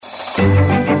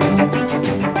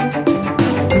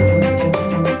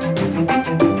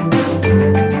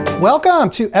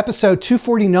Welcome to episode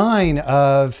 249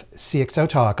 of CXO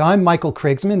Talk. I'm Michael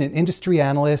Krigsman, an industry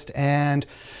analyst and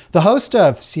the host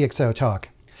of CXO Talk.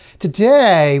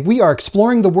 Today, we are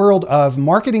exploring the world of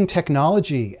marketing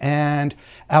technology, and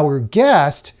our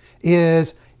guest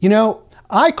is,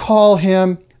 I call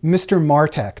him Mr.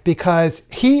 Martech because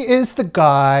he is the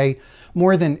guy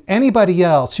more than anybody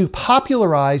else who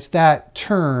popularized that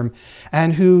term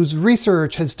and whose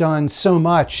research has done so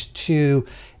much to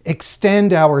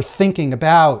extend our thinking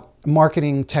about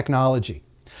marketing technology.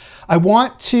 I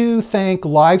want to thank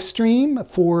Livestream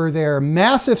for their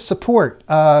massive support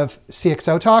of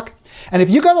CXO Talk. And if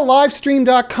you go to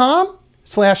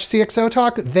livestream.com/CXO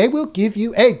Talk, they will give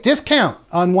you a discount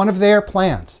on one of their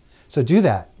plans. So do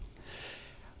that.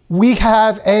 We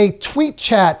have a tweet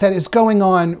chat that is going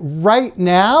on right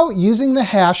now using the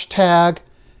hashtag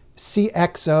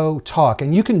CXO Talk.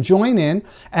 And you can join in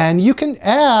and you can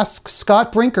ask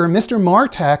Scott Brinker, Mr.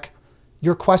 Martech,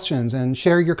 your questions and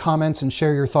share your comments and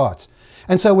share your thoughts.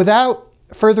 And so without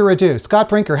further ado, Scott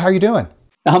Brinker, how are you doing?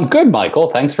 I'm good,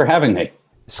 Michael. Thanks for having me.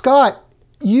 Scott,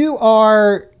 I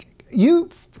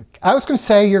was going to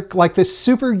say you're like this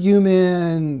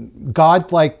superhuman,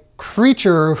 godlike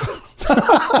creature. I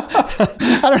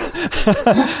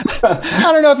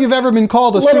don't know if you've ever been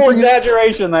called a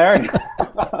exaggeration there.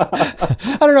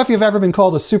 I don't know if you've ever been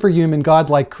called a superhuman,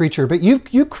 godlike creature, but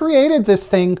you created this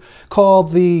thing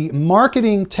called the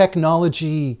marketing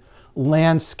technology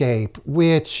landscape,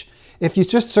 which, if you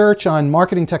just search on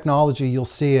marketing technology, you'll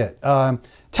see it.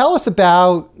 Tell us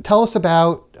about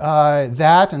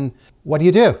that, and what do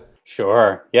you do?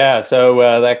 Sure. Yeah.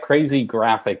 So that crazy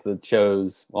graphic that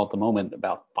shows, well, at the moment,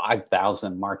 about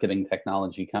 5,000 marketing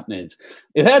technology companies,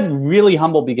 it had really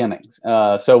humble beginnings.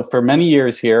 So for many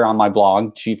years here on my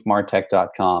blog,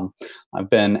 chiefmartech.com, I've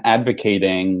been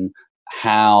advocating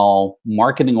how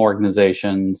marketing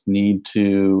organizations need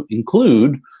to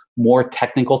include more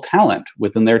technical talent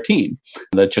within their team.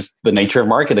 That's just the nature of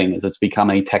marketing, is it's become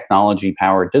a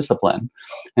technology-powered discipline.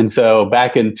 And so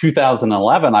back in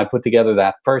 2011, I put together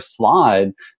that first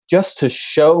slide just to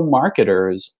show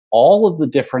marketers all of the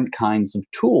different kinds of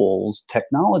tools,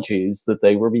 technologies that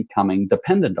they were becoming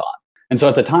dependent on. And so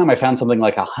at the time, I found something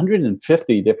like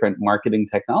 150 different marketing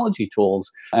technology tools.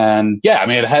 And yeah, I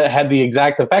mean, it had the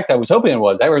exact effect I was hoping it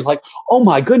was. I was like, oh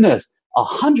my goodness,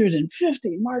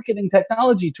 150 marketing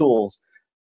technology tools.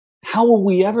 How will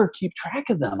we ever keep track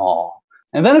of them all?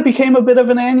 And then it became a bit of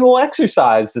an annual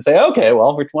exercise to say, okay,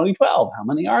 well, for 2012, how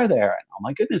many are there? And oh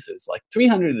my goodness, it's like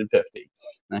 350.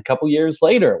 And a couple years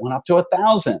later, it went up to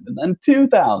 1,000 and then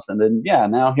 2,000. And yeah,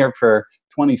 now here for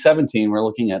 2017, we're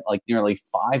looking at like nearly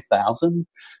 5,000.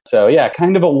 So yeah,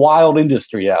 kind of a wild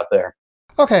industry out there.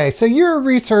 Okay, so you're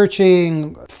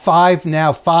researching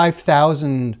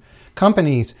 5,000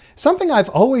 companies. Something I've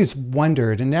always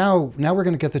wondered, and now we're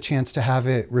going to get the chance to have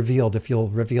it revealed if you'll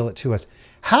reveal it to us.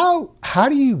 How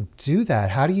do you do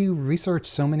that? How do you research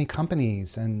so many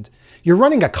companies? And you're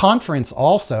running a conference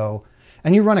also,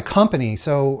 and you run a company.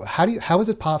 So how is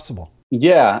it possible?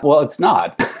 Yeah, well, it's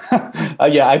not.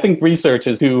 I think research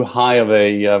is too high of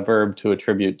a verb to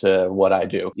attribute to what I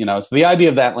do. So the idea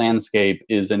of that landscape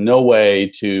is in no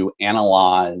way to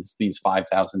analyze these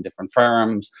 5,000 different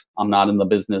firms. I'm not in the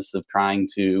business of trying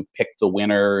to pick the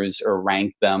winners or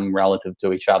rank them relative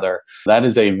to each other. That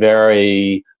is a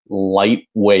very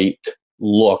lightweight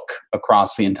look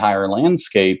across the entire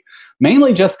landscape,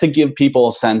 mainly just to give people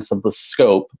a sense of the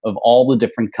scope of all the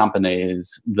different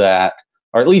companies that,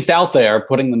 or at least out there,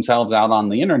 putting themselves out on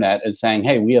the internet as saying,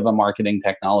 hey, we have a marketing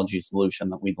technology solution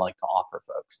that we'd like to offer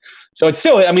folks. So it's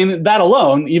still, I mean, that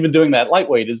alone, even doing that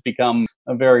lightweight, has become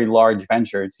a very large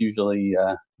venture. It's usually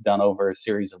done over a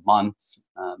series of months.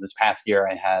 This past year,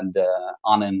 I had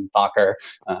Anand Thakur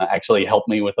actually help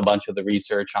me with a bunch of the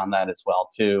research on that as well,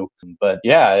 too. But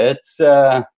yeah, it's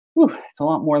a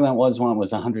lot more than it was when it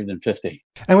was 150.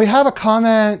 And we have a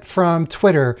comment from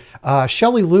Twitter.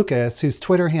 Shelly Lucas, whose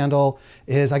Twitter handle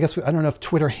is, I don't know if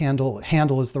Twitter handle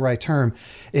is the right term,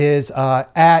 is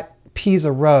at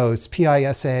Pisa Rose,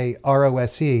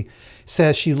 Pisarose,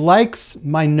 says she likes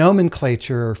my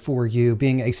nomenclature for you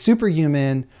being a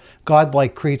superhuman,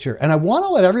 godlike creature. And I want to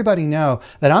let everybody know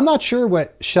that I'm not sure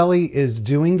what Shelly is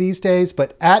doing these days,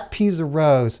 but at Pisa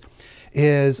Rose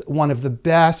is one of the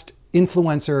best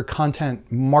influencer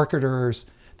content marketers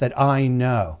that I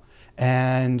know.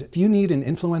 And if you need an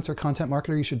influencer content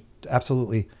marketer, you should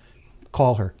absolutely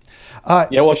call her.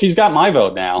 Yeah, well, she's got my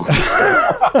vote now.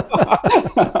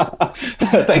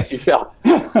 Thank you, Phil.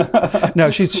 No,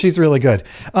 she's really good.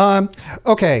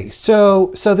 Okay,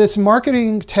 so this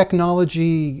marketing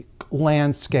technology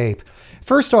landscape.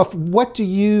 First off, what do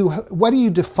you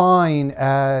define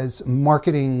as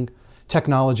marketing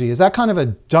technology? Is that kind of a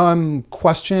dumb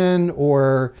question,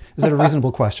 or is it a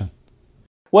reasonable question?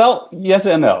 Well, yes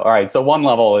and no. All right. So one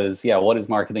level is, what is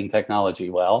marketing technology?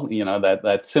 Well,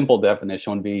 that simple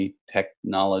definition would be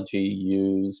technology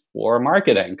used for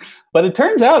marketing. But it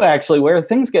turns out actually where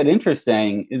things get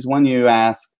interesting is when you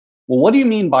ask, well, what do you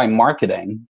mean by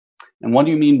marketing? And what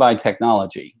do you mean by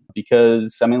technology?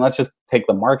 Because, let's just take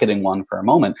the marketing one for a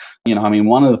moment.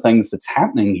 One of the things that's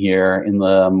happening here in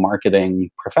the marketing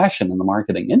profession, in the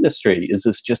marketing industry, is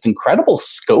this just incredible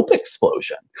scope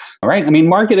explosion, right?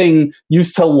 Marketing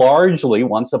used to largely,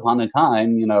 once upon a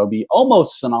time, be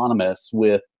almost synonymous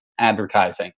with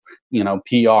advertising,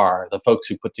 PR, the folks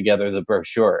who put together the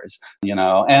brochures,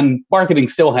 and marketing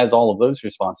still has all of those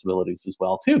responsibilities as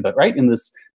well, too. But right in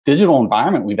this digital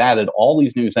environment, we've added all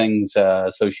these new things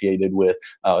associated with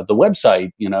the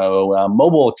website,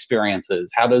 mobile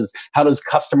experiences. How does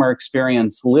customer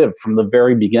experience live from the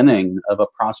very beginning of a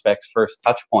prospect's first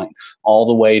touch point, all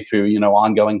the way through,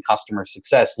 ongoing customer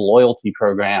success, loyalty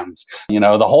programs,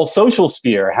 the whole social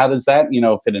sphere. How does that,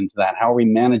 fit into that? How are we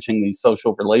managing these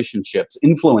social relationships,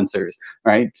 influencers,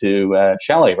 right? To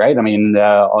Shelley, right?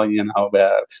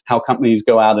 How companies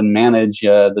go out and manage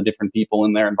the different people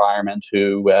in their environment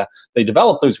who they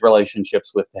develop those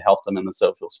relationships with to help them in the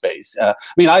social space.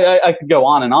 I could go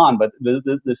on, but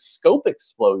the scope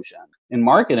explosion in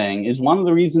marketing is one of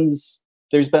the reasons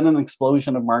there's been an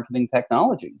explosion of marketing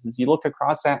technologies. As you look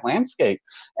across that landscape,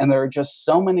 and there are just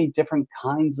so many different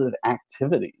kinds of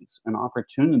activities and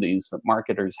opportunities that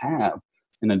marketers have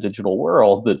in a digital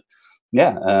world that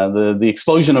the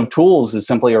explosion of tools is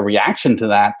simply a reaction to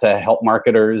that to help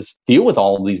marketers deal with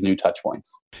all of these new touch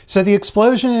points. So the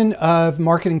explosion of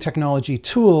marketing technology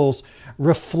tools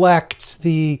reflects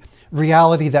the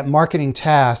reality that marketing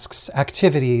tasks,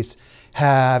 activities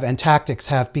and tactics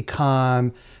have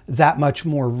become that much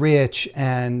more rich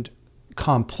and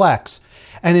complex.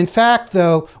 And in fact,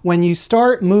 though, when you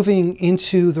start moving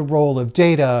into the role of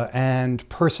data and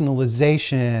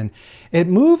personalization, it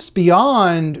moves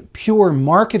beyond pure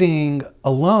marketing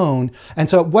alone. And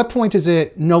so at what point is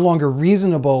it no longer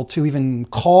reasonable to even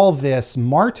call this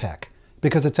MarTech,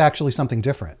 because it's actually something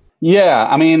different? Yeah,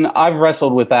 I've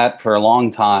wrestled with that for a long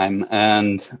time,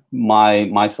 and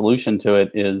my solution to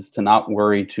it is to not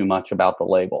worry too much about the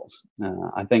labels.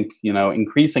 I think,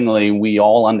 increasingly we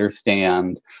all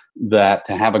understand that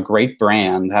to have a great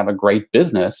brand, have a great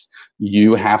business,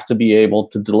 you have to be able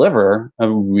to deliver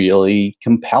a really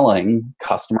compelling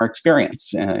customer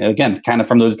experience. Again, kind of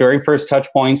from those very first touch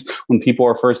points, when people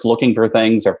are first looking for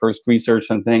things, or first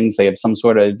research on things, they have some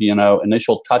sort of,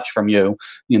 initial touch from you,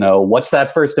 what's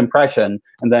that first impression?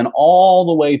 And then all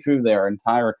the way through their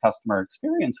entire customer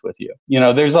experience with you.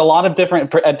 There's a lot of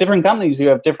at different companies, you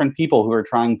have different people who are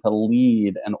trying to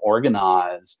lead and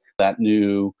organize that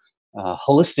new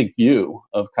holistic view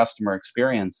of customer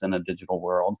experience in a digital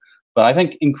world. But I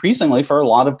think increasingly for a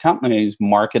lot of companies,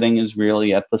 marketing is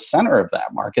really at the center of that.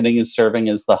 Marketing is serving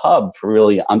as the hub for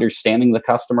really understanding the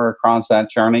customer across that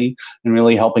journey and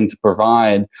really helping to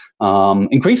provide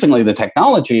increasingly the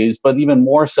technologies, but even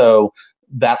more so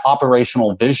that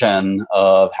operational vision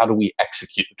of how do we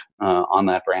execute on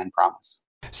that brand promise.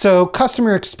 So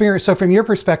customer experience. So from your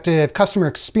perspective, customer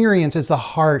experience is the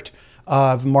heart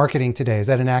of marketing today. Is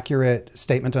that an accurate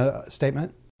statement?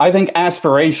 I think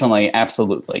aspirationally,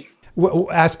 absolutely.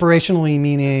 Aspirationally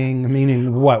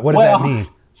meaning what? What does that mean?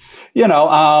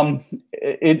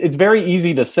 It's very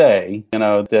easy to say,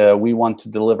 we want to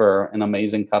deliver an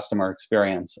amazing customer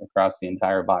experience across the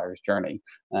entire buyer's journey.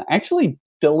 Actually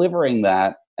delivering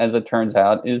that, as it turns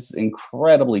out, is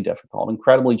incredibly difficult,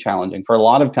 incredibly challenging. For a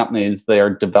lot of companies, they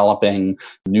are developing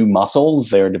new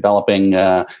muscles. They're developing,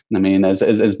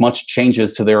 as much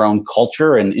changes to their own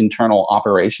culture and internal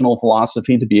operational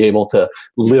philosophy to be able to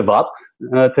live up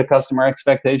to customer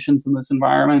expectations in this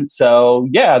environment. So,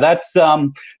 that's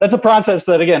a process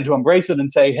that, again, to embrace it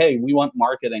and say, hey, we want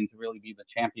marketing to really be the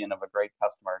champion of a great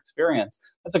customer experience.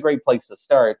 That's a great place to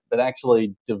start. But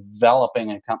actually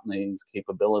developing a company's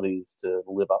capabilities to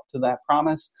live up to that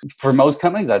promise, for most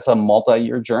companies, that's a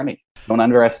multi-year journey. Don't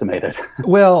underestimate it.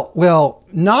 Well,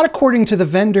 not according to the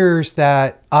vendors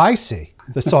that I see,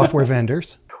 the software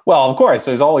vendors. Well, of course,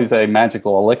 there's always a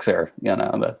magical elixir,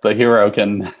 that the hero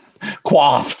can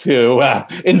quaff to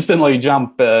instantly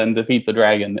jump and defeat the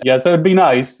dragon. Yes, that'd be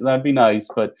nice.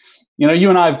 But, You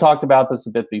and I have talked about this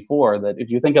a bit before, that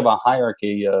if you think of a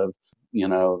hierarchy of,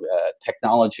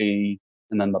 technology,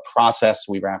 and then the process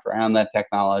we wrap around that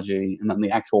technology, and then the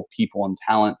actual people and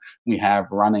talent we have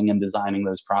running and designing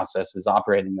those processes,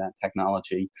 operating that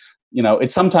technology.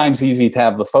 It's sometimes easy to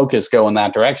have the focus go in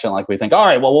that direction. Like we think, all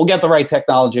right, well, we'll get the right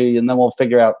technology and then we'll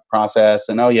figure out the process.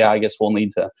 And, oh yeah, I guess we'll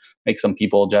need to make some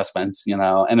people adjustments,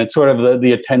 and it's sort of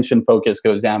the attention focus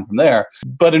goes down from there.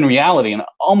 But in reality, in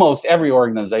almost every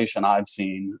organization I've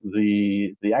seen,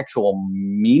 the actual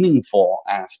meaningful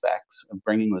aspects of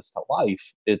bringing this to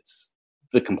life, it's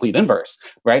the complete inverse,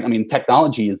 right? I mean,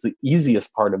 technology is the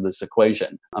easiest part of this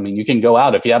equation. I mean, you can go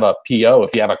out, if you have a PO,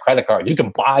 if you have a credit card, you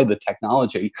can buy the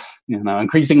technology.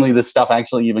 Increasingly this stuff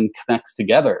actually even connects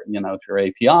together,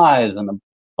 through APIs and a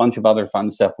bunch of other fun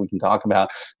stuff we can talk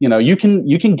about. You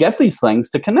can get these things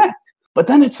to connect. But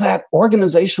then it's that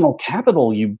organizational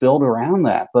capital you build around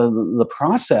that, the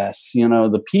process,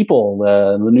 the people,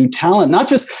 the new talent, not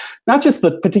just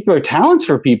the particular talents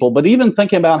for people, but even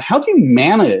thinking about how do you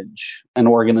manage an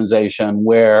organization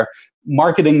where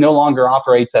marketing no longer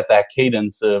operates at that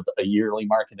cadence of a yearly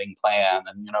marketing plan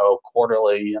and,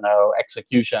 quarterly,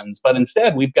 executions. But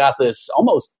instead, we've got this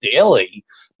almost daily,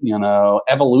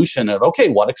 evolution of, okay,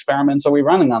 what experiments are we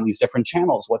running on these different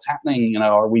channels? What's happening?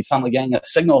 Are we suddenly getting a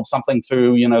signal of something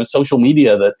through, social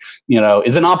media that,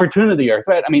 is an opportunity or a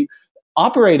threat? I mean,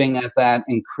 operating at that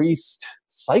increased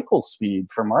cycle speed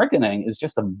for marketing is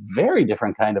just a very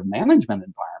different kind of management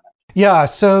environment. Yeah,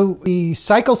 so the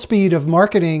cycle speed of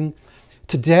marketing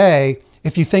today,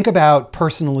 if you think about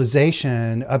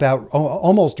personalization, about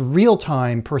almost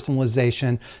real-time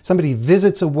personalization, somebody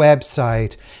visits a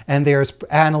website and there's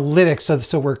analytics,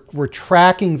 so we're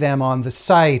tracking them on the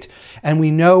site and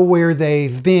we know where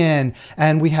they've been,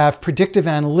 and we have predictive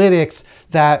analytics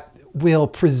that will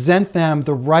present them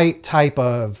the right type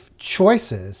of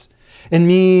choices. It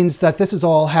means that this is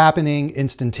all happening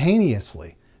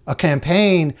instantaneously. A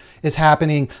campaign is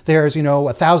happening. There's,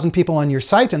 1,000 people on your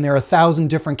site and there are 1,000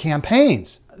 different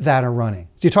campaigns that are running.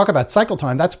 So you talk about cycle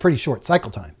time, that's a pretty short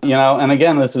cycle time. And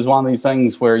again, this is one of these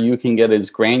things where you can get as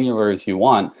granular as you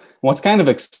want. What's kind of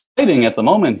exciting at the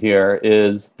moment here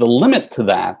is the limit to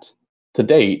that to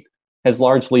date has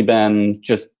largely been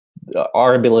just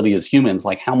our ability as humans,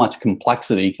 like how much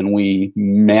complexity can we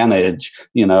manage,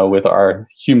 with our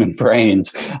human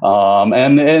brains.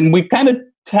 And we've kind of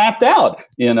tapped out,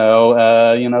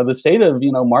 the state of,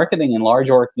 marketing in large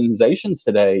organizations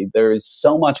today. There is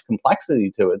so much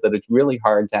complexity to it that it's really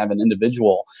hard to have an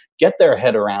individual get their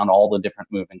head around all the different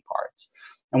moving parts.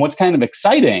 And what's kind of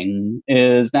exciting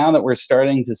is now that we're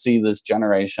starting to see this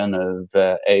generation of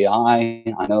AI,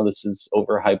 I know this is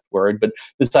overhyped word, but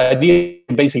this idea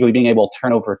of basically being able to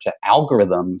turn over to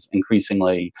algorithms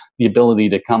increasingly, the ability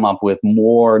to come up with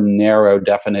more narrow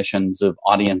definitions of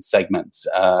audience segments,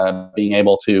 being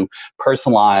able to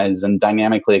personalize and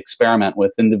dynamically experiment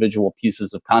with individual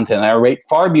pieces of content at a rate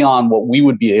far beyond what we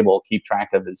would be able to keep track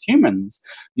of as humans,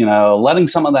 letting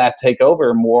some of that take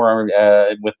over more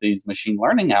with these machine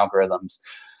learning algorithms.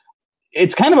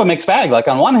 It's kind of a mixed bag. Like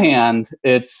on one hand,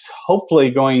 it's hopefully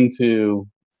going to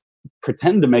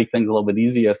pretend to make things a little bit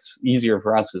easier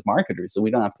for us as marketers, so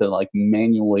we don't have to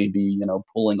manually be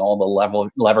pulling all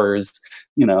the levers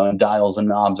and dials and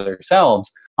knobs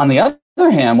ourselves. On the other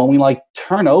hand, when we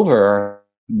turn over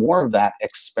more of that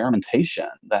experimentation,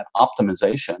 that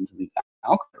optimization to these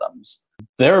algorithms,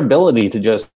 their ability to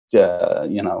just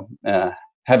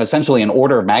have essentially an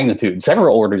order of magnitude,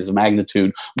 several orders of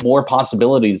magnitude, more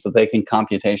possibilities that they can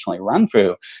computationally run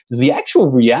through, is the actual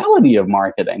reality of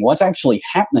marketing. What's actually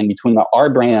happening between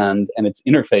our brand and its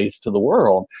interface to the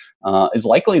world is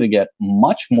likely to get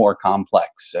much more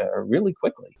complex really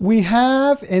quickly. We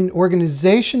have an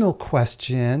organizational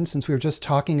question, since we were just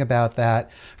talking about that,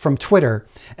 from Twitter.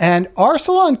 And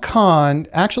Arsalan Khan,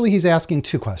 actually, he's asking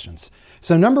two questions.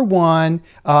 So number one,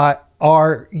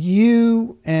 are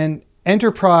you an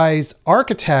enterprise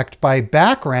architect by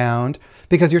background,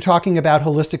 because you're talking about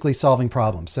holistically solving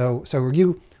problems? So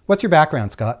what's your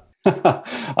background, Scott?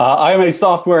 I am a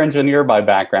software engineer by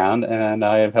background, and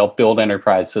I have helped build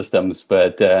enterprise systems.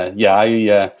 But I'm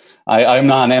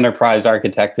not an enterprise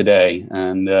architect today,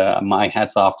 and my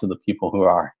hat's off to the people who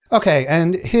are. Okay,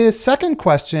 and his second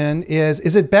question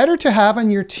is it better to have on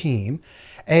your team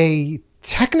a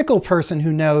technical person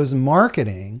who knows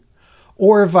marketing,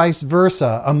 or vice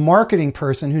versa, a marketing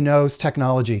person who knows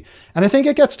technology? And I think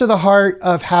it gets to the heart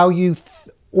of how you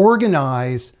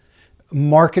organize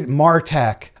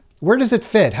MarTech. Where does it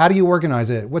fit? How do you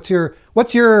organize it? What's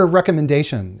your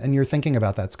recommendation and your thinking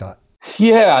about that, Scott?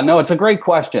 Yeah, no, it's a great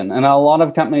question. And a lot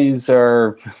of companies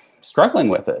are struggling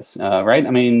with this, right? I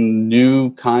mean,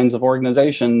 new kinds of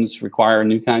organizations require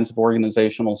new kinds of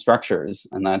organizational structures,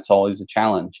 and that's always a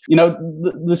challenge.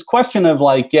 This question of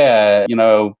like, a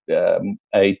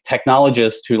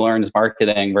technologist who learns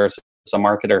marketing versus a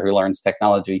marketer who learns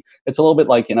technology. It's a little bit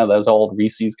like, those old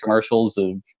Reese's commercials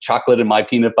of chocolate in my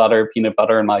peanut butter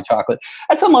in my chocolate.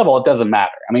 At some level, it doesn't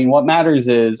matter. I mean, what matters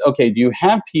is, okay, do you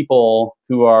have people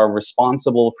who are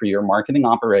responsible for your marketing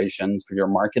operations, for your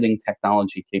marketing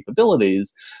technology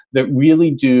capabilities that really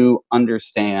do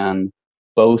understand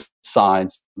both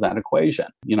sides of that equation?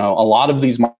 A lot of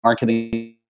these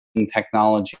marketing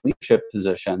technology leadership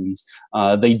positions,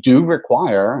 they do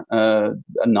require a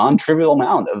non-trivial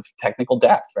amount of technical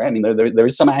depth, right? I mean,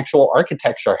 there's some actual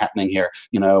architecture happening here.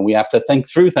 We have to think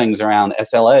through things around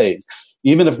SLAs.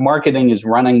 Even if marketing is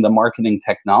running the marketing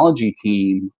technology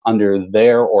team under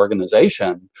their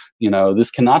organization, this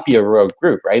cannot be a rogue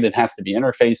group, right? It has to be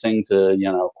interfacing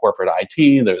to, corporate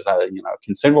IT. There's,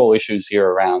 considerable issues here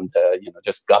around,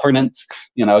 just governance,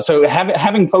 so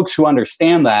having folks who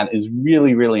understand that is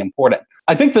really, really important.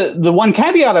 I think the one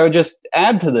caveat I would just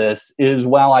add to this is,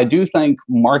 while I do think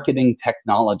marketing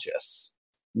technologists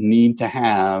need to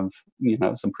have,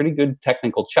 some pretty good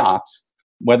technical chops,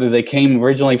 whether they came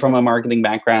originally from a marketing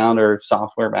background or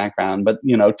software background, but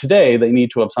today they need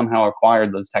to have somehow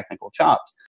acquired those technical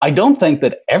chops. I don't think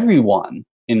that everyone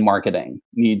in marketing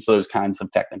needs those kinds of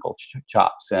technical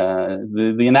chops.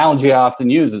 The analogy I often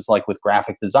use is like with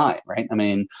graphic design, right? I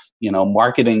mean,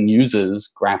 marketing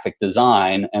uses graphic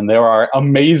design, and there are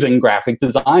amazing graphic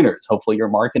designers. Hopefully your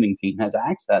marketing team has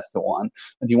access to one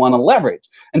that you want to leverage.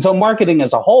 And so marketing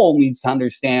as a whole needs to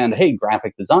understand, hey,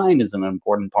 graphic design is an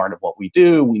important part of what we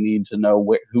do. We need to know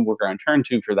who we're going to turn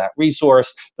to for that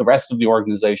resource. The rest of the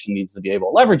organization needs to be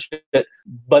able to leverage it,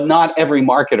 but not every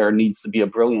marketer needs to be a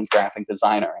brilliant graphic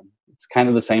designer. And it's kind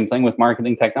of the same thing with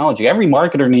marketing technology. Every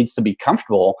marketer needs to be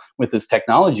comfortable with this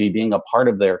technology being a part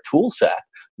of their tool set,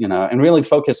 and really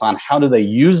focus on how do they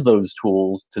use those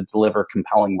tools to deliver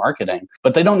compelling marketing,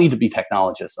 but they don't need to be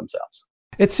technologists themselves.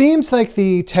 It seems like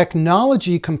the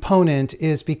technology component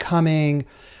is becoming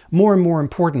more and more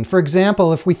important. For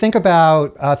example, if we think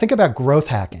about growth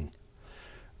hacking,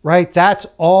 right? That's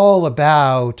all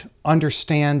about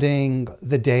understanding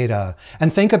the data.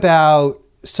 And think about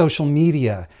social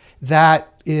media. That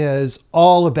is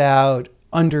all about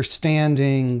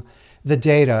understanding the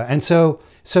data. And so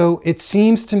it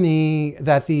seems to me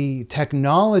that the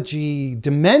technology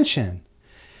dimension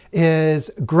is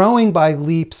growing by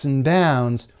leaps and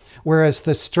bounds, whereas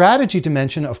the strategy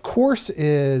dimension, of course,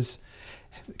 we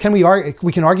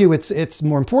can argue it's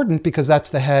more important because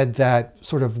that's the head that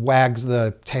sort of wags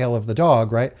the tail of the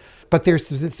dog, right? But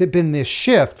there's been this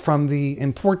shift from the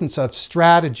importance of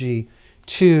strategy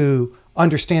to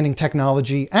understanding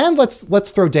technology, and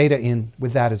let's throw data in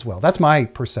with that as well. That's my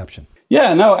perception.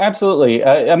 Yeah, no, absolutely.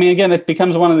 I mean, again, it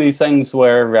becomes one of these things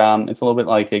where it's a little bit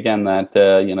like, again, that,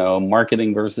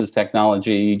 marketing versus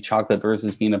technology, chocolate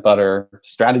versus peanut butter,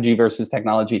 strategy versus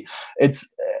technology.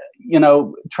 It's,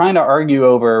 trying to argue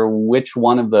over which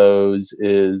one of those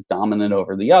is dominant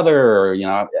over the other, or,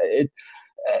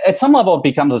 at some level, it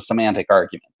becomes a semantic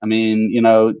argument. I mean,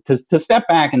 to step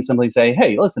back and simply say,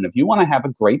 hey, listen, if you want to have a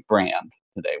great brand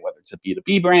today, whether it's a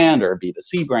B2B brand or a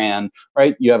B2C brand,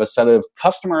 right? You have a set of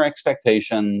customer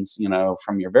expectations,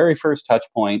 from your very first touch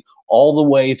point all the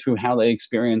way through how they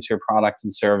experience your product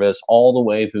and service, all the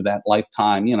way through that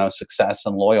lifetime, success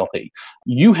and loyalty.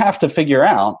 You have to figure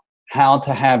out how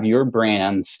to have your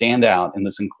brand stand out in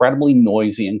this incredibly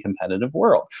noisy and competitive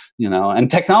world, and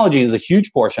technology is a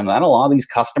huge portion of that. A lot of these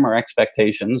customer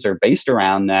expectations are based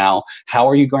around now, how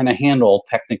are you going to handle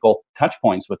technical touch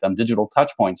points with them, digital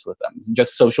touch points with them,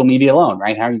 just social media alone,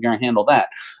 right? How are you going to handle that?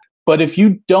 But if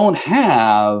you don't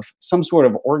have some sort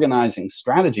of organizing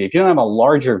strategy, if you don't have a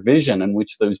larger vision in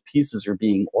which those pieces are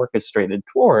being orchestrated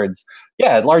towards,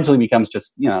 it largely becomes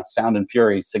just, sound and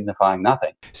fury signifying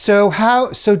nothing. So how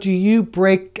do you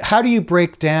break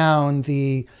down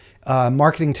the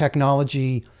marketing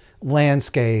technology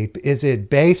landscape? Is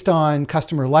it based on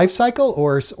customer lifecycle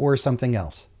or something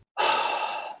else?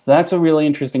 That's a really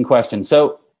interesting question.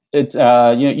 So it's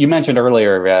you mentioned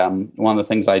earlier, one of the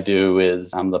things I do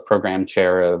is I'm the program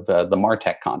chair of the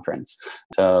MarTech conference.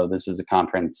 So this is a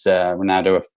conference we now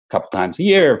do a couple times a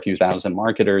year. A few thousand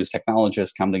marketers,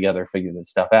 technologists come together, figure this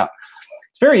stuff out.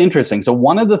 It's very interesting. So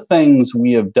one of the things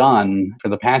we have done for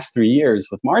the past 3 years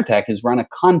with MarTech is run a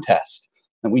contest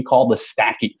that we call the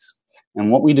Stackies.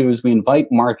 And what we do is we invite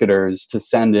marketers to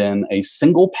send in a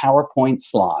single PowerPoint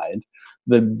slide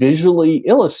that visually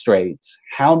illustrates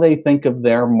how they think of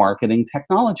their marketing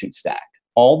technology stack,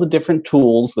 all the different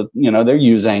tools that they're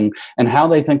using, and how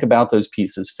they think about those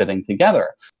pieces fitting together.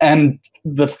 And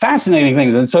the fascinating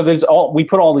things, and so we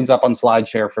put all these up on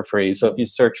SlideShare for free. So if you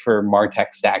search for MarTech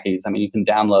Stackies, you can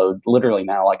download literally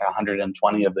now like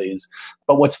 120 of these.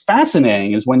 But what's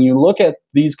fascinating is when you look at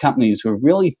these companies who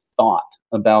really thought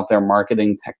about their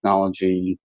marketing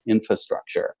technology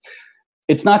infrastructure,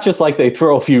 it's not just like they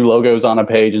throw a few logos on a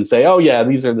page and say, oh yeah,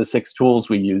 these are the 6 tools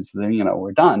we use, then,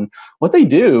 we're done. What they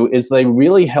do is they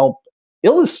really help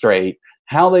illustrate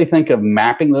how they think of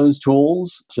mapping those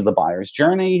tools to the buyer's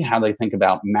journey, how they think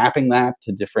about mapping that to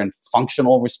different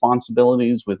functional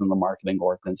responsibilities within the marketing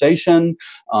organization.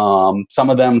 Some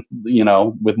of them,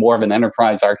 with more of an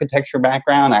enterprise architecture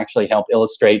background, actually help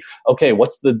illustrate, okay,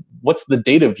 what's the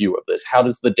data view of this? How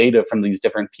does the data from these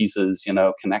different pieces,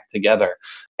 connect together?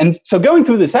 And so going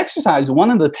through this exercise,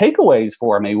 one of the takeaways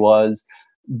for me was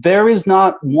there is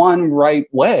not one right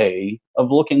way of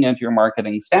looking at your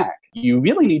marketing stack. You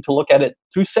really need to look at it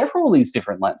through several of these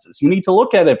different lenses. You need to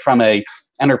look at it from a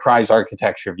enterprise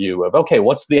architecture view of, okay,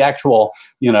 what's the actual,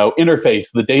 interface,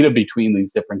 the data between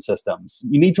these different systems?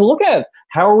 You need to look at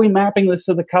how are we mapping this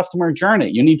to the customer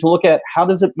journey? You need to look at how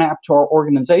does it map to our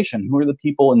organization? Who are the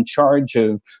people in charge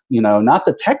of, not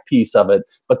the tech piece of it,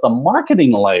 but the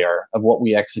marketing layer of what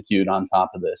we execute on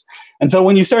top of this. And so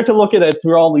when you start to look at it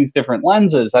through all these different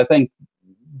lenses, I think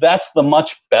that's the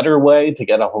much better way to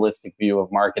get a holistic view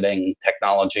of marketing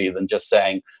technology than just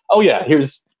saying, oh yeah,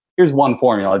 here's one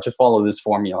formula, just follow this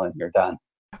formula and you're done.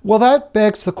 Well, that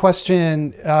begs the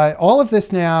question, all of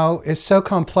this now is so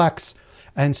complex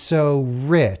and so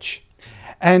rich.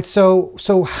 And so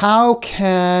how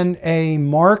can a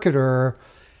marketer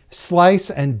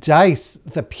slice and dice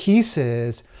the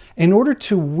pieces in order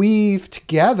to weave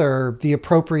together the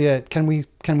appropriate, can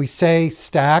we say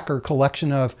stack or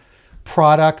collection of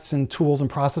products and tools and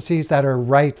processes that are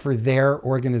right for their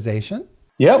organization?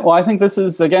 Yeah, well, I think this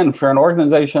is, again, for an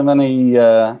organization of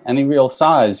any real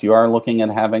size, you are looking at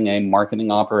having a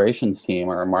marketing operations team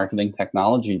or a marketing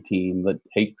technology team that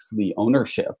takes the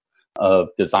ownership of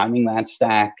designing that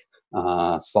stack,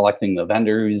 selecting the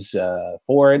vendors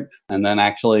for it, and then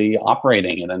actually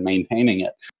operating it and maintaining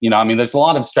it. There's a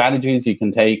lot of strategies you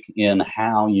can take in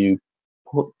how you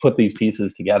put these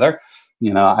pieces together.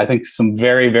 I think some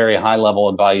very, very high level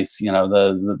advice,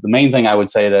 the main thing I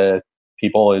would say to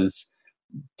people is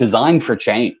design for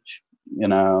change.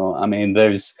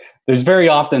 There's very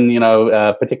often,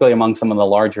 particularly among some of the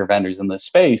larger vendors in this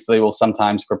space, they will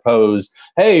sometimes propose,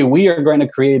 hey, we are going to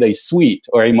create a suite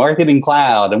or a marketing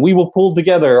cloud, and we will pull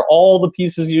together all the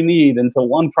pieces you need into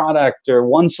one product or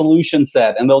one solution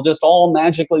set, and they'll just all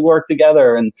magically work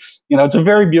together. And, it's a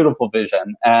very beautiful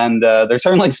vision. And they're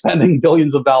certainly spending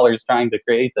billions of dollars trying to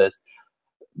create this.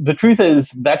 The truth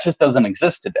is that just doesn't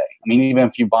exist today. Even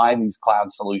if you buy these cloud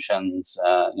solutions,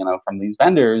 from these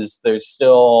vendors, there's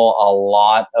still a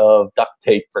lot of duct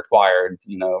tape required,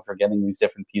 for getting these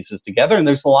different pieces together. And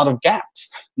there's a lot of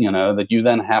gaps, that you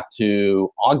then have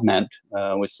to augment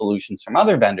with solutions from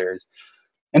other vendors.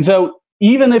 And so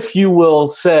even if you will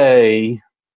say,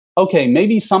 okay,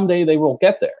 maybe someday they will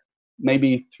get there.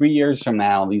 Maybe 3 years from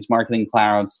now, these marketing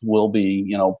clouds will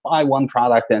be, buy one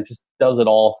product and it just does it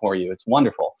all for you. It's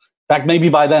wonderful. In fact, maybe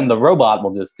by then the robot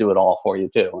will just do it all for you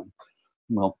too. And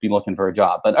we'll be looking for a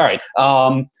job. But all right.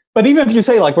 But even if you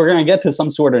say we're going to get to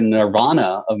some sort of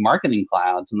nirvana of marketing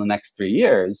clouds in the next 3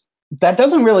 years, that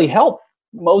doesn't really help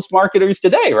most marketers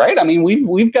today, right?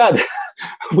 We've got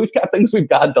we've got things we've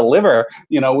got to deliver.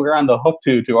 We're on the hook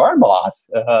to our boss.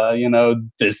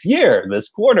 This year, this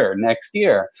quarter, next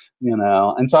year.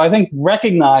 And so I think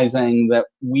recognizing that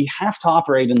we have to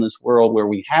operate in this world where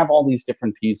we have all these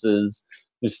different pieces.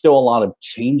 There's still a lot of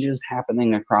changes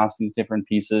happening across these different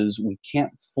pieces. We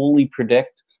can't fully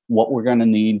predict what we're going to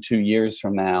need 2 years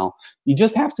from now. You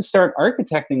just have to start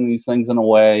architecting these things in a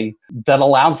way that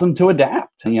allows them to adapt.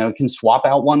 Can swap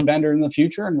out one vendor in the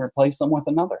future and replace them with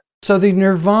another. So the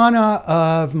nirvana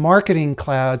of marketing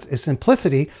clouds is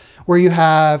simplicity, where you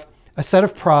have a set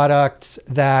of products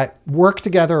that work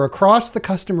together across the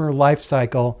customer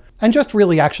lifecycle and just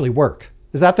really actually work.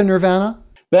 Is that the nirvana?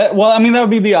 That would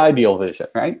be the ideal vision,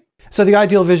 right? So the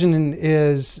ideal vision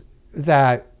is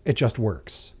that it just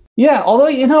works. Yeah, although,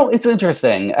 it's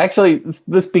interesting. Actually,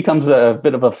 this becomes a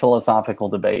bit of a philosophical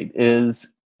debate,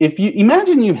 is if you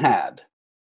imagine you had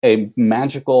a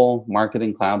magical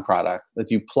marketing cloud product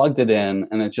that you plugged it in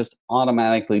and it just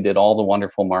automatically did all the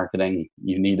wonderful marketing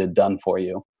you needed done for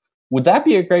you. Would that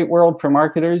be a great world for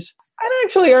marketers? I'd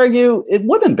actually argue it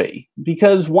wouldn't be,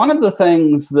 because one of the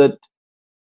things that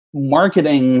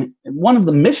marketing, one of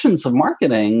the missions of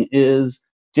marketing is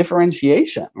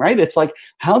differentiation, right? It's like,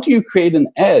 how do you create an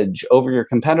edge over your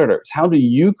competitors? How do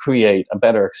you create a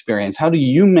better experience? How do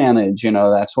you manage,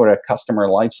 that sort of customer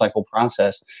lifecycle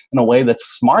process in a way that's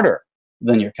smarter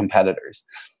than your competitors?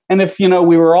 And if, we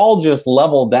were all just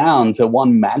leveled down to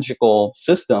one magical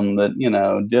system that,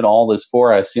 did all this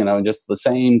for us, just the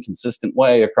same consistent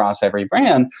way across every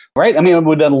brand, right? I mean, it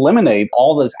would eliminate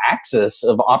all this access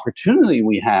of opportunity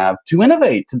we have to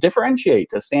innovate, to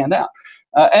differentiate, to stand out.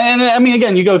 And I mean,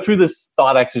 again, you go through this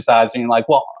thought exercise and you're like,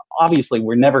 well, obviously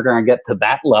we're never going to get to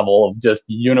that level of just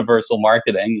universal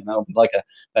marketing, like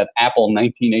that Apple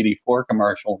 1984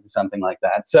 commercial or something like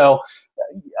that. So,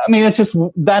 I mean,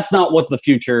 that's not what the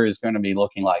future is going to be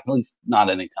looking like, at least not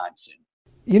anytime soon.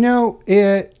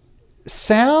 It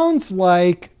sounds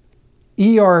like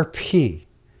ERP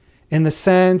in the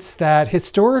sense that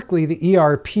historically the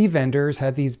ERP vendors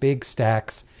had these big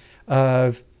stacks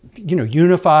of,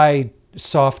 unified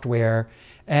software.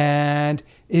 And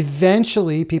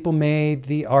eventually people made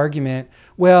the argument,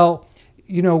 well,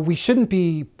 we shouldn't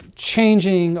be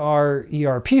changing our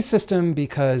ERP system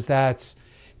because that's,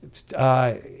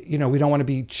 we don't want to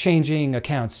be changing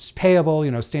accounts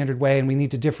payable, standard way. And we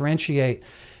need to differentiate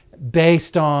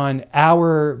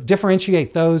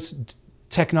differentiate those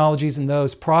technologies and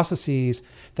those processes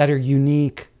that are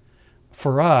unique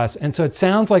for us. And so it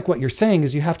sounds like what you're saying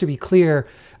is you have to be clear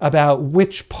about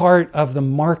which part of the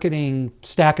marketing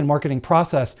stack and marketing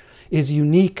process is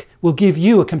unique, will give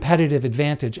you a competitive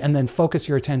advantage, and then focus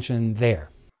your attention there.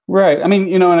 Right. I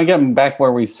mean, and again, back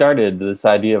where we started, this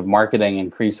idea of marketing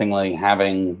increasingly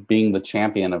being the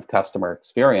champion of customer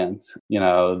experience,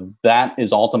 that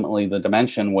is ultimately the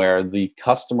dimension where the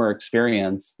customer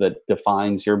experience that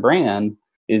defines your brand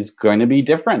is going to be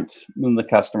different than the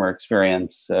customer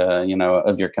experience,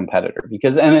 of your competitor.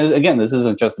 Because, and again, this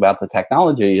isn't just about the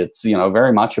technology. It's,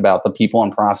 very much about the people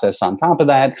and process on top of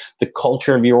that, the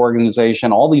culture of your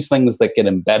organization, all these things that get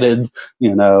embedded,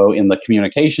 in the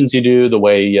communications you do, the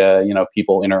way,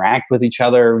 people interact with each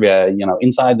other,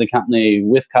 inside the company,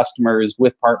 with customers,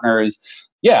 with partners.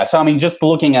 Yeah. So, I mean, just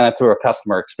looking at it through a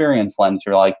customer experience lens,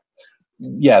 you're like,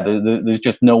 yeah, there's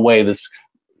just no way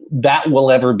that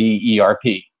will ever be ERP.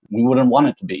 We wouldn't want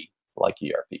it to be like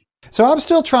ERP. So I'm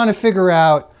still trying to figure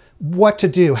out what to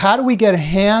do. How do we get a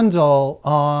handle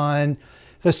on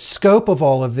the scope of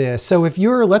all of this? So if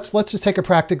let's just take a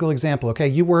practical example. Okay,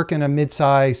 you work in a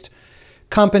mid-sized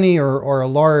company or a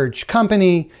large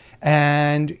company,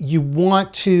 and you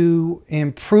want to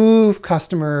improve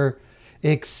customer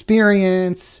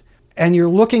experience, and you're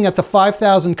looking at the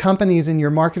 5,000 companies in your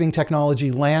marketing technology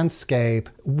landscape.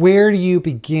 Where do you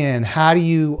begin? How do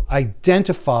you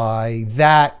identify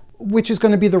that which is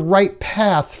going to be the right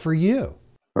path for you?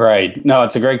 Right. No,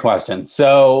 it's a great question.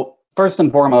 So first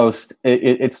and foremost,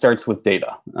 it starts with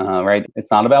data, right? It's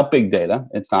not about big data.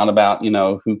 It's not about,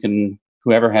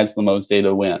 whoever has the most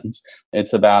data wins.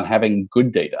 It's about having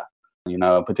good data,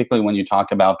 particularly when you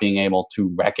talk about being able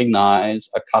to recognize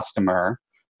a customer,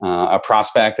 a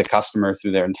prospect, a customer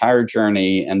through their entire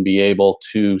journey, and be able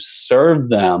to serve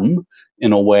them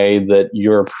in a way that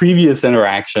your previous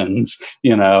interactions,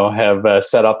 have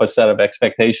set up a set of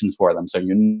expectations for them. So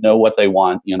you know what they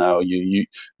want, you know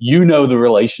the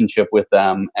relationship with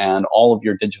them, and all of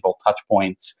your digital touch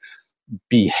points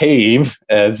behave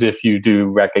as if you do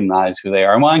recognize who they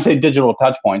are. And when I say digital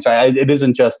touch points, it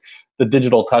isn't just the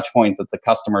digital touch point that the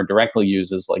customer directly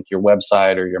uses, like your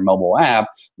website or your mobile app,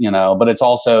 but it's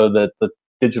also the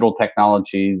digital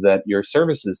technology that your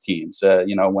services teams,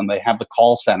 when they have the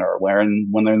call center, when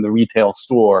they're in the retail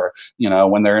store,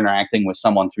 when they're interacting with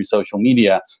someone through social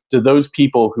media, do those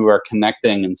people who are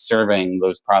connecting and serving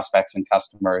those prospects and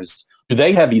customers, do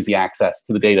they have easy access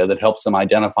to the data that helps them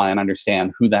identify and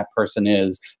understand who that person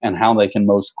is and how they can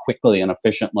most quickly and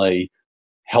efficiently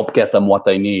help get them what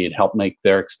they need, help make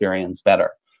their experience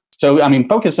better? So,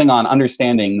 focusing on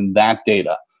understanding that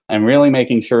data and really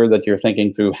making sure that you're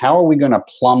thinking through, how are we going to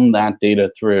plumb that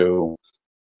data through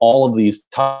all of these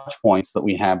touch points that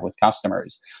we have with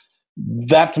customers?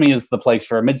 That, to me, is the place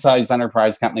for a mid-sized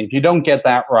enterprise company. If you don't get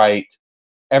that right,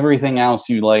 everything else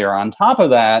you layer on top of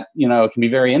that, it can be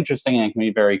very interesting and it can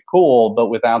be very cool, but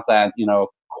without that,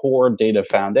 core data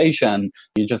foundation,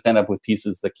 you just end up with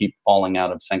pieces that keep falling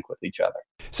out of sync with each other.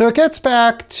 So it gets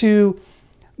back to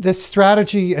this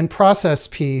strategy and process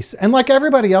piece. And like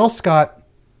everybody else, Scott,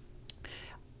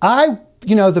 I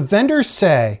The vendors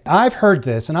say, I've heard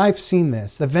this and I've seen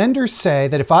this. The vendors say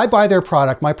that if I buy their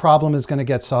product, my problem is going to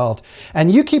get solved.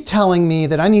 And you keep telling me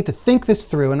that I need to think this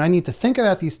through and I need to think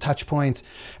about these touch points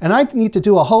and I need to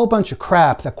do a whole bunch of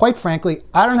crap that, quite frankly,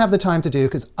 I don't have the time to do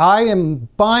because I am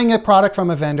buying a product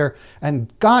from a vendor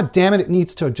and God damn it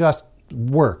needs to just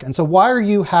work. And so why are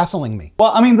you hassling me?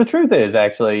 Well, I mean, the truth is,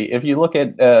 actually, if you look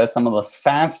at some of the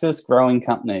fastest growing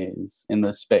companies in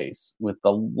this space with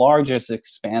the largest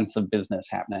expanse of business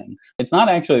happening, it's not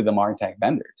actually the MarTech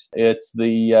vendors. It's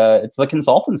the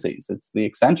consultancies, it's the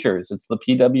Accentures, it's the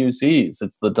PwCs,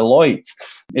 it's the Deloittes.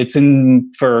 It's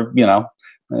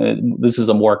this is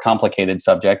a more complicated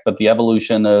subject, but the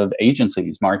evolution of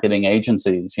agencies, marketing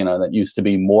agencies, that used to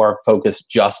be more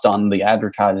focused just on the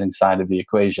advertising side of the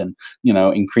equation,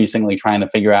 increasingly trying to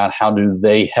figure out how do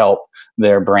they help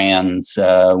their brands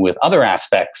with other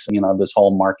aspects, of this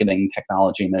whole marketing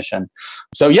technology mission.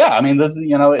 So yeah, I mean, this,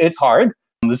 it's hard.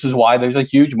 This is why there's a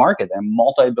huge market, a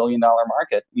multi-billion-dollar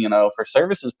market, for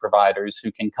services providers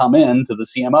who can come in to the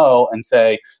CMO and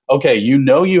say, okay,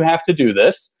 you have to do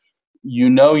this.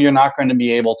 You're not going to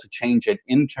be able to change it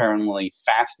internally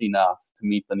fast enough to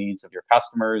meet the needs of your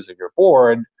customers or your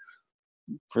board.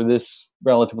 For this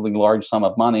relatively large sum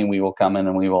of money, we will come in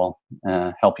and we will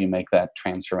help you make that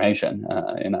transformation.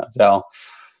 So,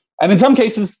 and in some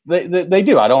cases they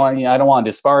do. I don't want to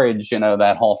disparage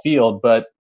that whole field, but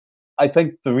I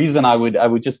think the reason I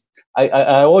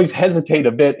always hesitate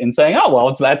a bit in saying, oh well,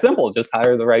 it's that simple. Just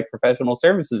hire the right professional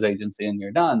services agency and you're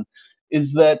done.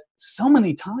 Is that so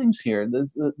many times here,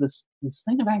 this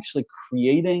thing of actually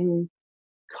creating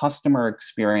customer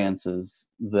experiences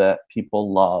that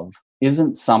people love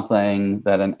isn't something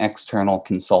that an external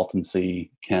consultancy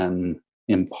can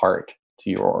impart to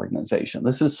your organization.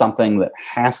 This is something that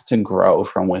has to grow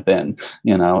from within.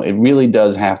 It really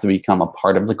does have to become a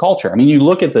part of the culture. I mean, you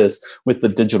look at this with the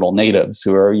digital natives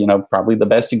who are, probably the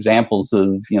best examples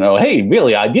of, hey,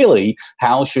 really, ideally,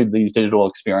 how should these digital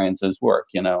experiences work?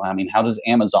 I mean, how does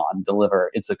Amazon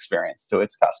deliver its experience to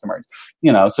its customers?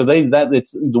 So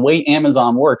it's the way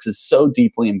Amazon works is so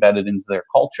deeply embedded into their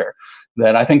culture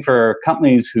that I think for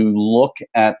companies who look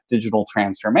at digital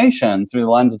transformation through the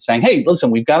lens of saying, hey,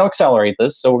 listen, we've got to accelerate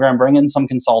this. So we're going to bring in some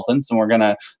consultants and we're going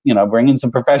to, bring in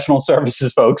some professional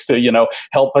services folks to,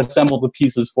 help assemble the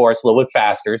pieces for us a little bit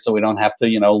faster so we don't have to,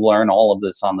 learn all of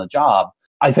this on the job.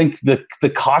 I think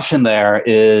the caution there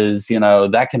is,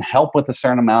 that can help with a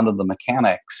certain amount of the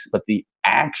mechanics, but the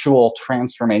actual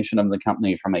transformation of the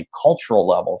company from a cultural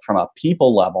level, from a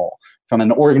people level, from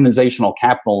an organizational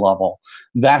capital level,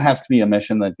 that has to be a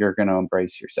mission that you're going to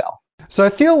embrace yourself. So I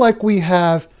feel like we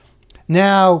have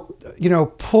now,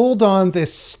 pulled on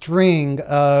this string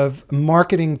of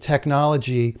marketing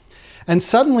technology, and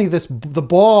suddenly the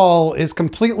ball is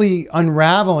completely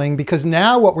unraveling because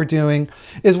now what we're doing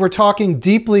is we're talking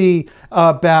deeply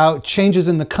about changes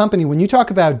in the company. When you talk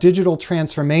about digital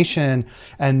transformation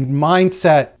and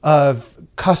mindset of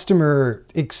customer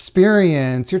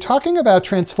experience, you're talking about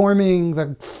transforming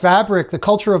the fabric, the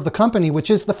culture of the company, which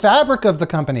is the fabric of the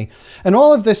company. And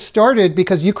all of this started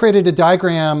because you created a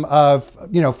diagram of,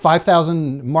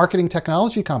 5,000 marketing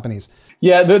technology companies.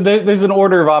 Yeah, there's an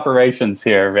order of operations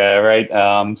here,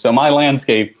 right? So my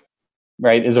landscape,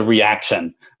 right, is a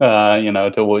reaction,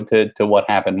 to what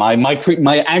happened.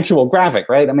 My actual graphic,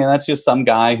 right? I mean, that's just some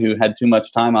guy who had too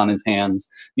much time on his hands,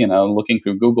 looking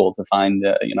through Google to find,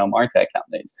 MarTech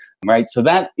companies, right? So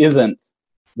that isn't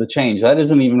the change. That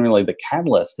isn't even really the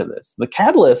catalyst to this. The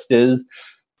catalyst is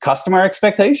customer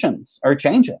expectations are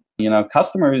changing.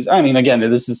 Customers. I mean, again,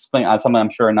 this is something I'm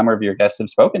sure a number of your guests have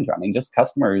spoken to. I mean, just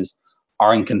customers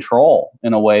are in control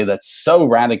in a way that's so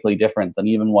radically different than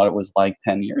even what it was like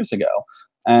 10 years ago.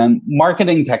 And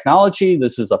marketing technology,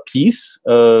 this is a piece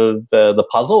of the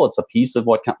puzzle. It's a piece of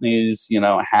what companies,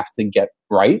 have to get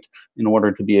right in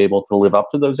order to be able to live up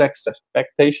to those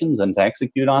expectations and to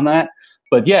execute on that.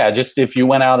 But yeah, just if you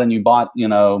went out and you bought,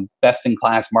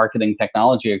 best-in-class marketing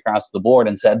technology across the board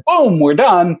and said, boom, we're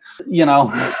done,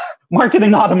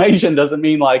 marketing automation doesn't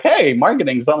mean like, hey,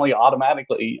 marketing suddenly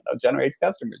automatically generates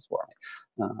customers for me.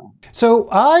 So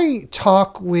I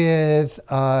talk with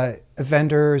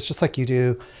vendors just like you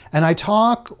do, and I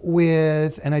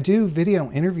do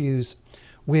video interviews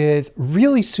with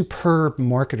really superb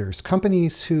marketers,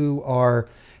 companies who are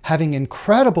having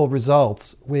incredible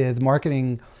results with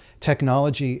marketing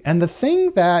technology. And the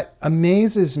thing that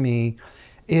amazes me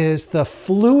is the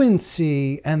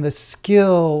fluency and the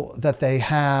skill that they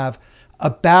have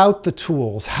about the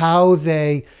tools, how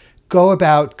they go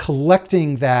about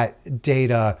collecting that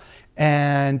data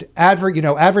and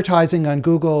advertising on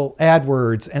Google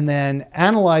AdWords and then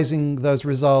analyzing those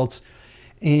results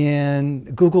in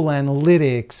Google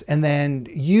Analytics and then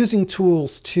using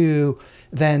tools to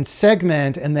then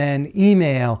segment and then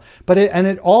email. But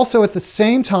it also at the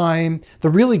same time, the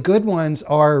really good ones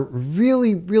are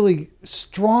really, really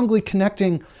strongly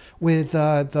connecting with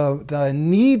the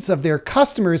needs of their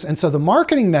customers. And so the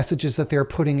marketing messages that they're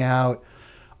putting out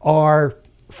are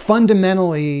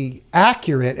fundamentally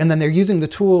accurate. And then they're using the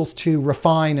tools to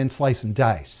refine and slice and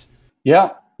dice. Yeah.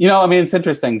 I mean, it's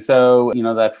interesting. So,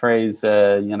 that phrase,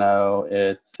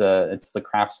 it's the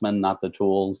craftsman, not the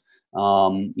tools.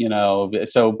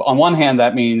 So on one hand,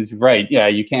 that means, right, yeah,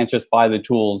 you can't just buy the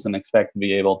tools and expect to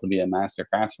be able to be a master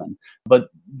craftsman. But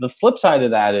the flip side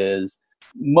of that is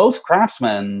most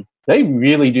craftsmen, they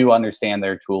really do understand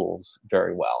their tools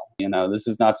very well. This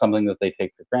is not something that they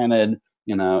take for granted.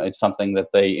 It's something that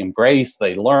they embrace,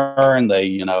 they learn,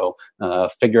 they,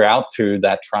 figure out through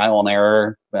that trial and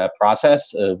error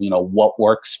process of, what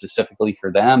works specifically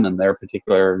for them and their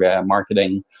particular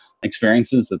marketing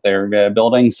experiences that they're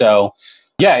building. So,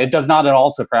 yeah, it does not at all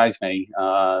surprise me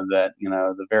that,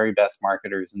 the very best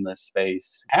marketers in this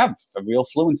space have a real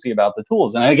fluency about the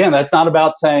tools. And again, that's not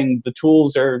about saying the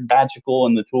tools are magical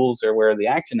and the tools are where the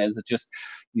action is. It's just,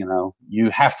 you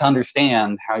have to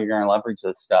understand how you're going to leverage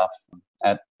this stuff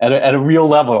at a real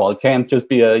level. It can't just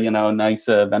be a nice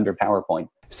vendor PowerPoint.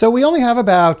 So we only have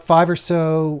about 5 or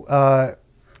so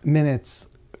minutes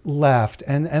left,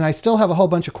 and I still have a whole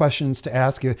bunch of questions to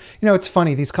ask you. It's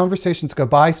funny, these conversations go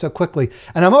by so quickly,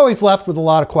 and I'm always left with a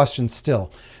lot of questions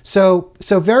still. So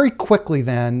very quickly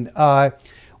then,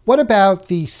 what about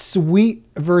the suite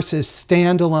versus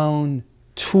standalone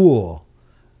tool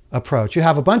approach? You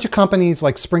have a bunch of companies,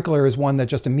 like Sprinklr is one that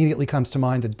just immediately comes to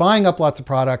mind, that's buying up lots of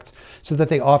products so that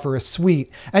they offer a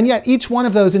suite. And yet each one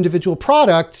of those individual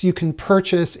products you can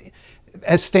purchase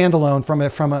as standalone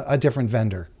from a different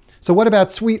vendor. So what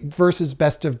about suite versus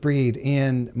best of breed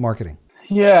in marketing?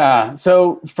 Yeah.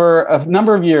 So for a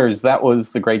number of years, that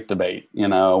was the great debate.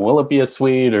 Will it be a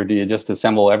suite or do you just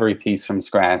assemble every piece from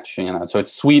scratch? So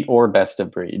it's suite or best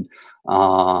of breed.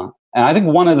 And I think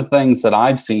one of the things that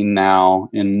I've seen now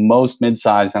in most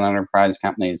mid-sized and enterprise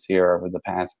companies here over the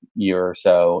past year or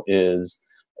so is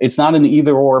it's not an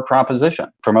either-or proposition.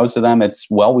 For most of them, it's,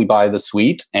 well, we buy the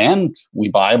suite and we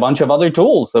buy a bunch of other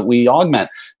tools that we augment.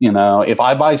 If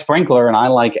I buy Sprinklr and I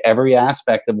like every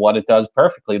aspect of what it does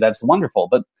perfectly, that's wonderful.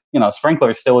 But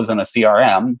Sprinklr still isn't a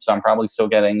CRM, so I'm probably still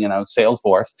getting,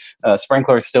 Salesforce.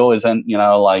 Sprinklr still isn't,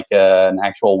 like an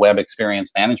actual web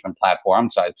experience management platform,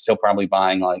 so I'm still probably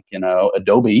buying like,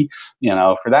 Adobe,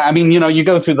 for that. I mean, you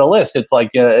go through the list. It's like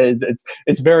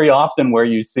it's very often where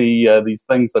you see these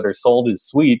things that are sold as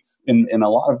suites in a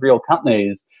lot of real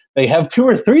companies. They have 2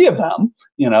 or 3 of them,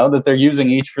 that they're using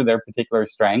each for their particular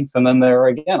strengths. And then they're,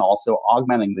 again, also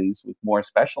augmenting these with more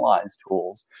specialized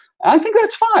tools. And I think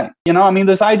that's fine.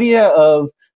 This idea of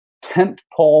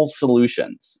tentpole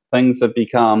solutions, things that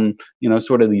become,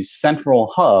 sort of these central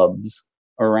hubs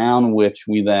around which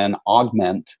we then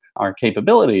augment our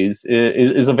capabilities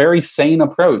is a very sane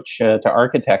approach to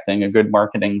architecting a good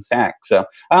marketing stack. So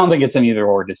I don't think it's an either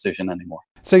or decision anymore.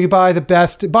 So you buy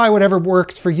buy whatever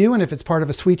works for you. And if it's part of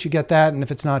a suite, you get that. And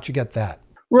if it's not, you get that.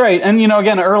 Right. And,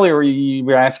 again, earlier you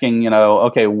were asking,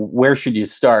 okay, where should you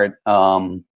start?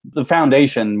 The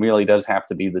foundation really does have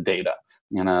to be the data,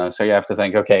 so you have to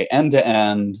think, okay, end to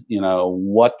end,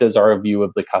 what does our view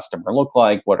of the customer look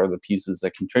like? What are the pieces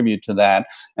that contribute to that?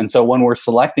 And so when we're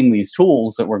selecting these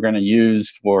tools that we're going to use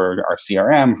for our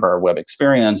CRM, for our web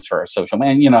experience, for our social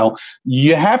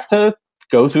you have to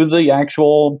go through the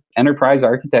actual enterprise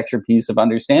architecture piece of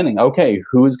understanding, okay,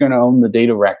 who's going to own the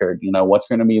data record? What's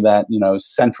going to be that,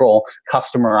 central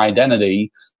customer identity?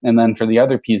 And then for the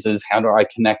other pieces, how do I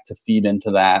connect to feed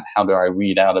into that? How do I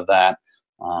read out of that?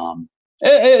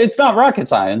 It's not rocket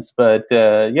science, but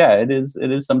yeah, it is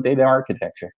some data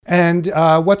architecture. And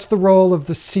what's the role of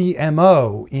the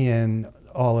CMO in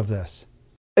all of this?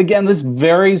 Again, this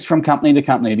varies from company to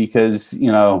company because,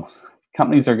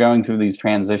 companies are going through these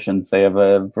transitions. They have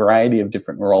a variety of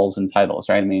different roles and titles,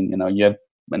 right? I mean, you have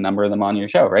a number of them on your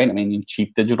show, right? I mean,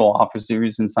 chief digital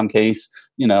officers in some case,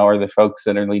 are the folks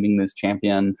that are leading this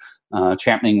championing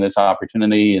this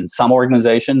opportunity. In some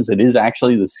organizations, it is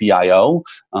actually the CIO,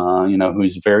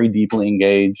 who's very deeply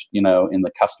engaged, in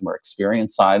the customer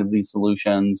experience side of these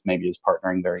solutions, maybe is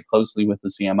partnering very closely with the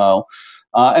CMO.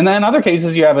 And then in other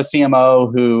cases, you have a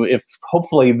CMO who, if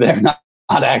hopefully they're not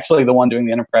actually the one doing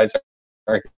the enterprise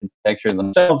architecture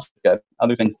themselves, got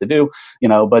other things to do,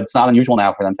 but it's not unusual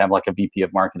now for them to have like a VP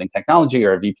of marketing technology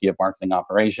or a VP of marketing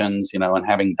operations, and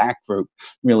having that group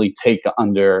really take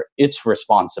under its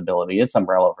responsibility, its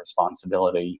umbrella of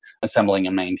responsibility, assembling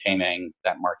and maintaining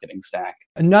that marketing stack.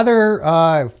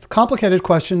 Another complicated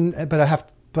question,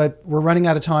 but we're running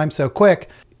out of time, so quick.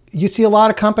 You see a lot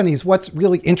of companies. What's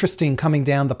really interesting coming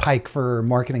down the pike for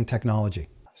marketing technology?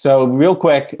 So real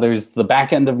quick, there's the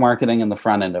back end of marketing and the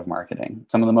front end of marketing.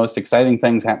 Some of the most exciting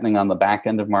things happening on the back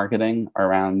end of marketing are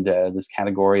around this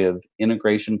category of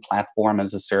integration platform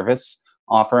as a service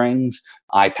offerings,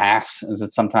 iPaaS as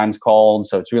it's sometimes called.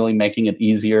 So it's really making it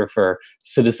easier for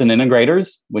citizen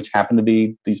integrators, which happen to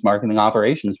be these marketing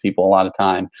operations people a lot of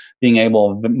time, being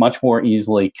able to much more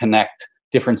easily connect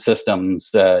different systems,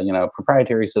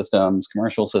 proprietary systems,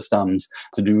 commercial systems,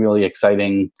 to do really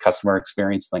exciting customer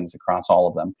experience things across all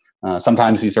of them.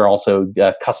 Sometimes these are also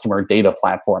customer data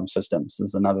platform systems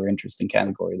is another interesting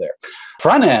category there.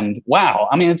 Front end, wow.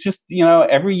 I mean, it's just,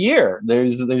 every year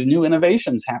there's new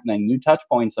innovations happening, new touch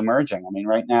points emerging. I mean,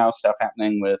 right now stuff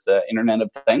happening with Internet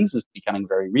of Things is becoming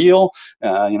very real.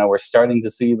 We're starting to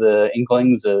see the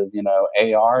inklings of,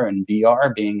 AR and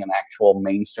VR being an actual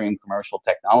mainstream commercial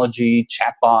technology,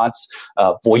 chatbots,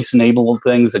 voice-enabled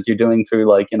things that you're doing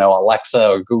through Alexa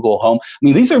or Google Home. I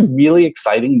mean, these are really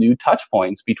exciting new touch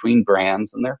points between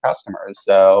brands and their customers.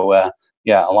 So a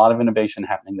lot of innovation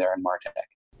happening there in MarTech.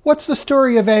 What's the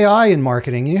story of AI in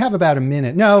marketing? You have about a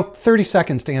minute. No, 30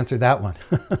 seconds to answer that one.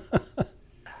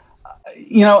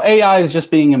 AI is just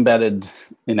being embedded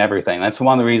in everything. That's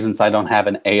one of the reasons I don't have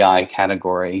an AI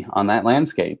category on that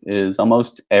landscape, is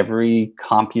almost every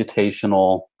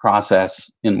computational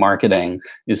process in marketing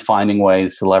is finding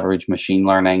ways to leverage machine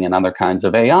learning and other kinds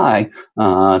of AI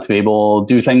to be able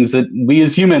to do things that we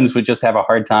as humans would just have a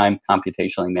hard time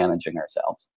computationally managing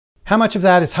ourselves. How much of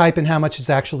that is hype and how much is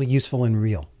actually useful and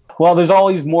real? Well, there's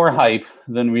always more hype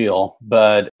than real,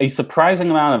 but a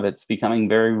surprising amount of it's becoming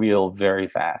very real very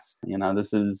fast.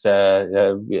 This is,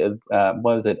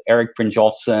 what is it, Eric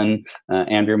Brynjolfsson,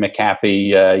 Andrew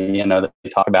McAfee, they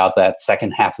talk about that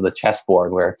second half of the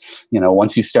chessboard where,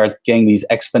 once you start getting these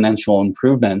exponential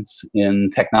improvements in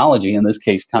technology, in this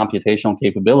case, computational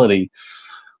capability,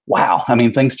 wow, I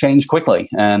mean, things change quickly,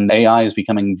 and AI is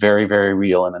becoming very, very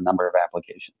real in a number of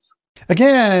applications.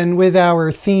 Again, with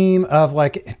our theme of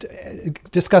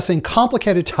discussing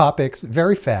complicated topics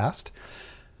very fast.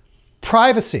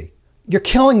 Privacy. You're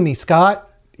killing me, Scott.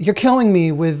 You're killing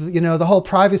me with, the whole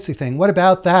privacy thing. What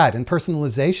about that and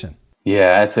personalization?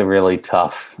 Yeah, it's a really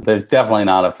tough. There's definitely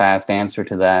not a fast answer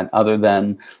to that, other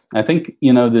than I think,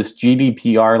 this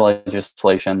GDPR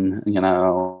legislation,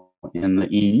 in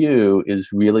the EU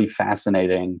is really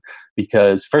fascinating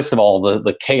because, first of all,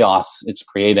 the chaos it's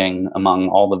creating among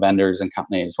all the vendors and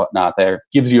companies, whatnot, there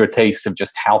gives you a taste of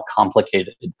just how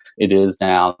complicated it is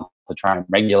now to try and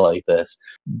regulate this.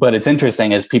 But it's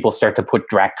interesting as people start to put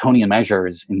draconian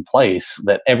measures in place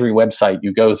that every website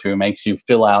you go through makes you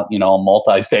fill out, a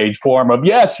multi-stage form of,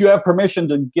 yes, you have permission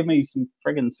to give me some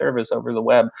friggin' service over the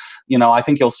web. I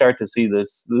think you'll start to see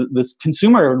this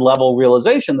consumer level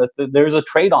realization that there's a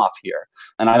trade-off here.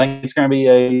 And I think it's going to be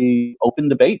a open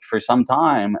debate for some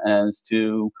time as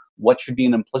to what should be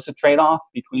an implicit trade-off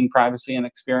between privacy and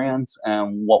experience,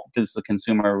 and what does the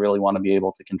consumer really want to be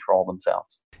able to control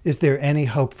themselves. Is there any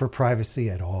hope for privacy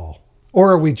at all?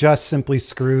 Or are we just simply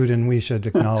screwed and we should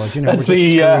acknowledge, That's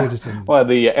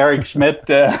the Eric Schmidt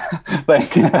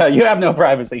thing. You have no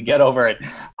privacy, get over it.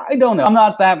 I don't know. I'm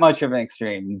not that much of an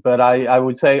extreme, but I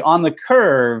would say on the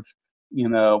curve,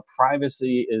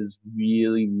 privacy is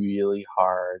really, really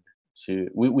hard to,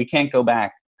 we can't go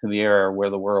back to the era where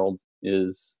the world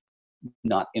is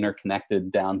not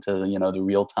interconnected down to, the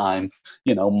real time,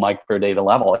 micro data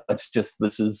level. It's just,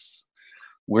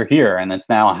 we're here, and it's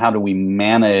now how do we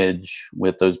manage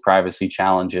with those privacy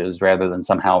challenges rather than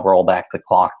somehow roll back the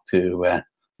clock to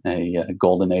a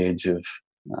golden age of,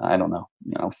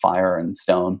 fire and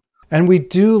stone. And we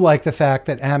do like the fact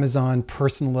that Amazon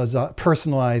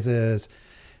personalizes,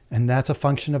 and that's a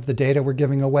function of the data we're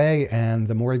giving away. And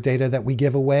the more data that we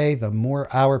give away, the more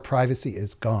our privacy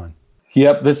is gone.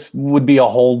 Yep, this would be a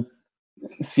whole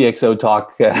CXO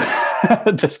talk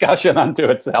discussion unto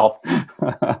itself.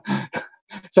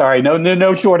 Sorry,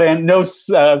 no short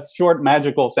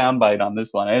magical soundbite on this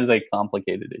one. It is a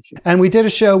complicated issue. And we did a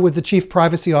show with the chief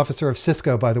privacy officer of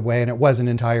Cisco, by the way, and it was an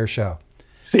entire show.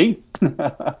 See?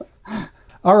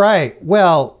 All right.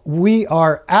 Well, we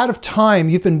are out of time.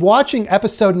 You've been watching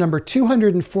episode number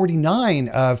 249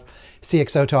 of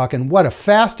CXO Talk, and what a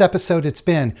fast episode it's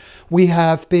been. We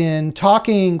have been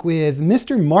talking with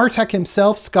Mr. MarTech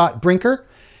himself, Scott Brinker.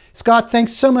 Scott,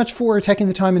 thanks so much for taking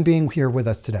the time and being here with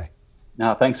us today.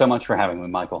 No, thanks so much for having me,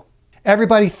 Michael.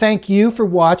 Everybody, thank you for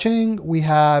watching. We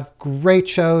have great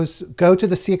shows. Go to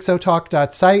the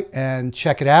cxotalk.site and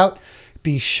check it out.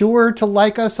 Be sure to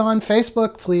like us on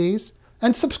Facebook, please,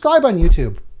 and subscribe on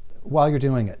YouTube while you're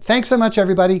doing it. Thanks so much,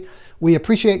 everybody. We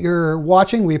appreciate your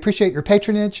watching. We appreciate your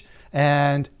patronage,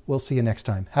 and we'll see you next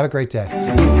time. Have a great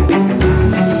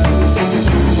day.